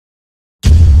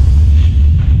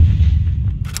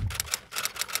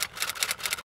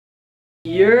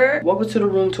tour. Welcome to the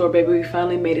room tour, baby. We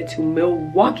finally made it to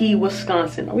Milwaukee,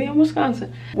 Wisconsin. Are we in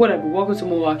Wisconsin? Whatever. Welcome to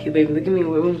Milwaukee, baby. Look at me,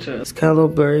 room tour. It's kind of a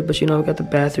little blurry, but you know, we got the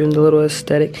bathroom, the little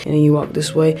aesthetic, and then you walk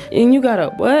this way, and you got a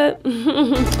what?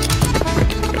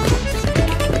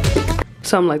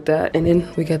 Something like that. And then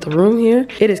we got the room here.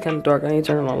 It is kind of dark. I need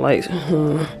to turn on the lights.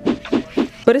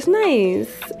 But it's nice.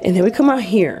 And then we come out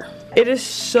here. It is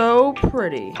so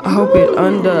pretty. I hope it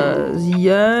undoes.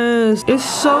 Yes. It's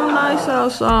so nice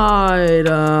outside.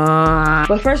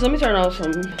 But first, let me turn on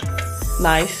some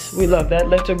nice. We love that.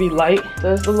 Let there be light.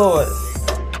 There's the Lord.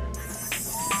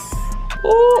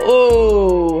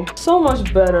 Ooh, so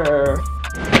much better.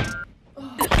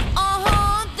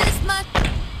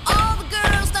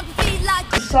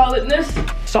 Solidness.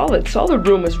 Solid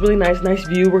room. Is really nice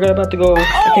view. We're about to go, I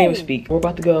can't even speak. We're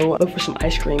about to go look for some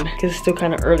ice cream because it's still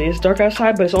kind of early. It's dark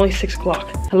outside, but it's only 6 o'clock.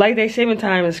 I like day saving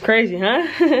time. It's crazy, huh?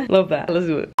 Love that. Let's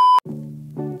do it.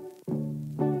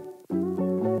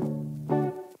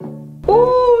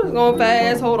 Ooh, it's going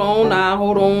fast. Hold on now.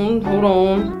 Hold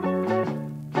on.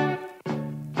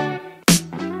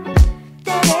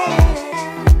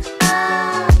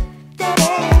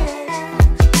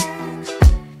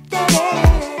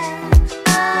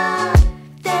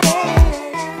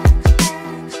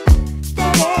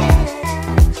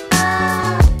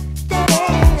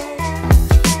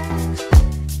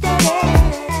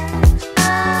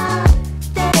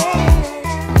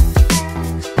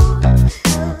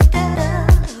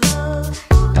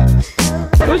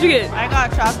 What'd you get? I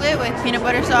got chocolate with peanut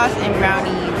butter sauce and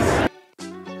brownies.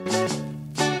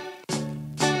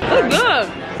 Look good.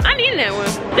 I needed that one.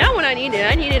 That one I needed.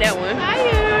 I needed that one.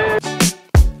 Hiya.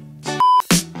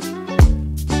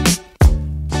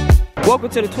 Welcome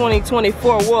to the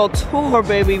 2024 World Tour,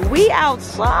 baby. We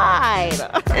outside.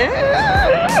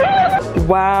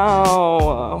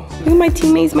 Wow. Look at my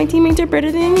teammates. My teammates are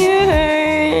better than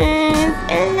yours.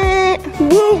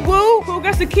 Woo woo. Who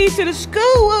got the keys to the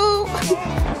school?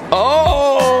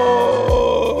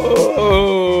 Oh.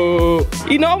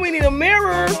 You know we need a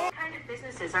mirror. What kind of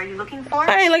businesses are you looking for?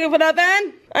 I ain't looking for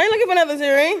nothing. I ain't looking for nothing,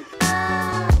 Siri.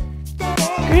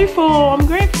 I'm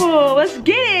grateful. Let's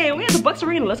get it. We at the Bucks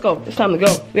Arena. Let's go. It's time to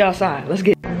go. We outside. Let's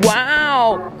get it.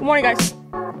 Wow. Good morning, guys.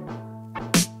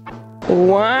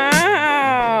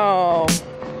 Wow.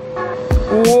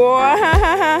 Wow.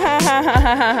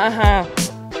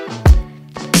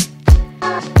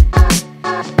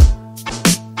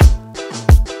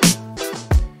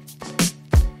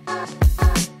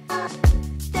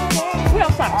 We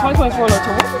outside. 2024 World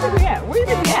Tour. Where do you think we at? Where do you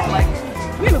think we at? Like,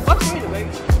 we in the Bucks Arena, baby.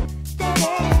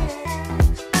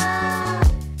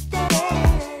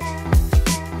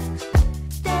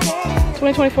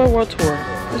 2024 World Tour.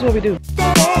 This is what we do.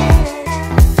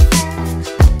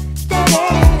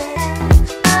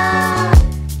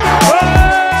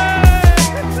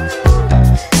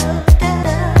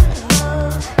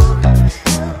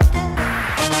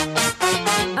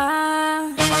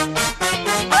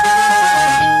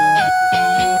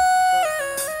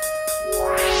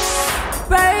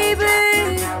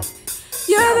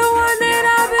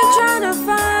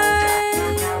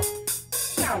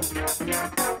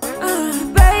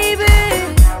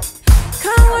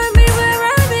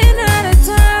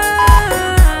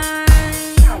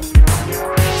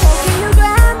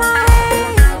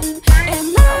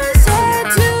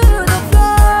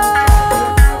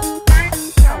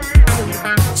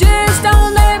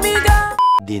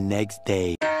 The next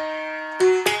day.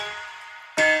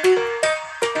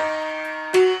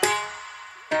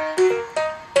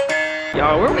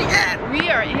 Y'all, where we at? We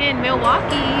are in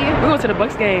Milwaukee. We went to the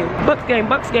Bucks game. Bucks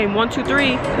game, 1, 2,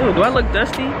 3. Ooh, do I look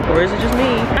dusty? Or is it just me?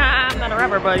 I'm not a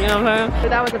rapper, but you know what I'm saying?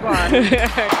 That was a bar.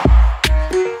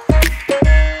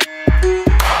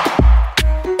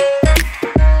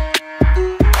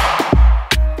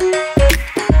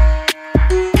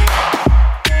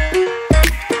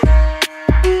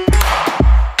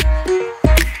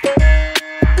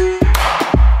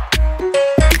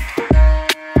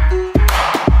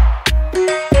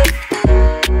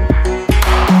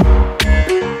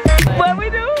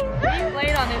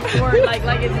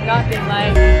 Like it's nothing,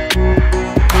 like.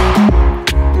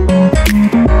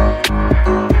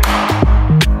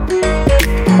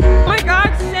 Oh my God,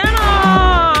 Santa!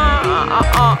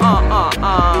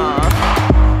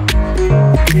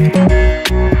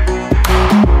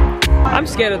 I'm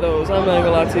scared of those. I'm not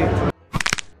gonna lie to you.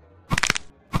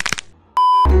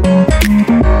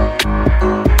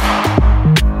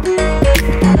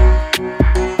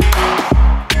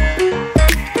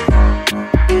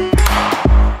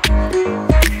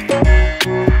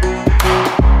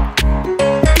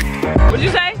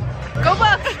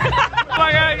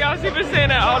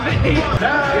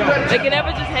 They can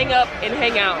never just hang up and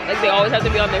hang out. Like they always have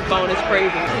to be on their phone. It's crazy.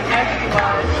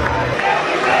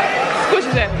 Squish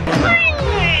his head.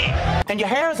 And your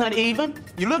hair is uneven.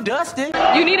 You look dusty.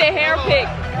 You need a hair pick.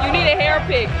 You need a hair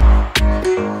pick.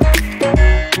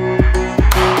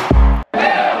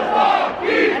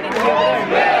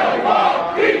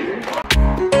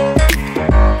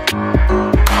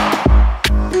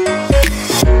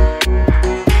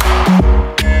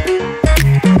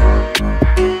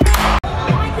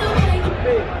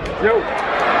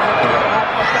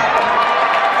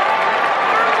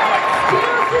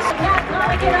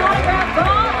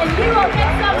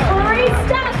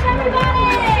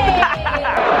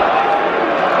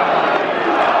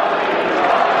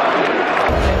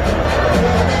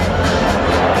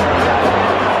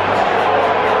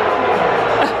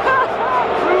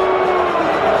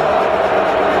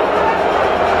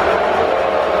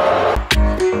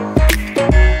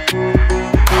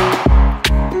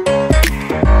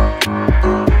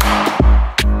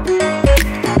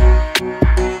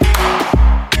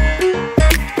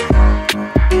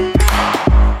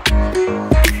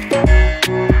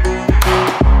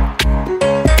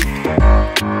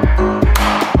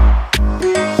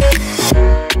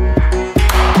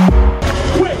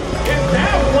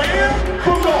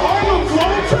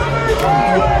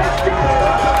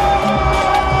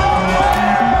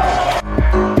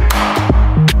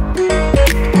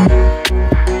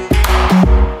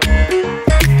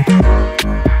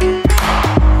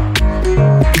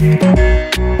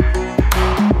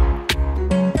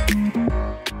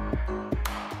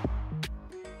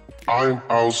 I'm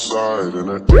outside in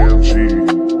an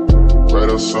AMG, right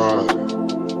outside.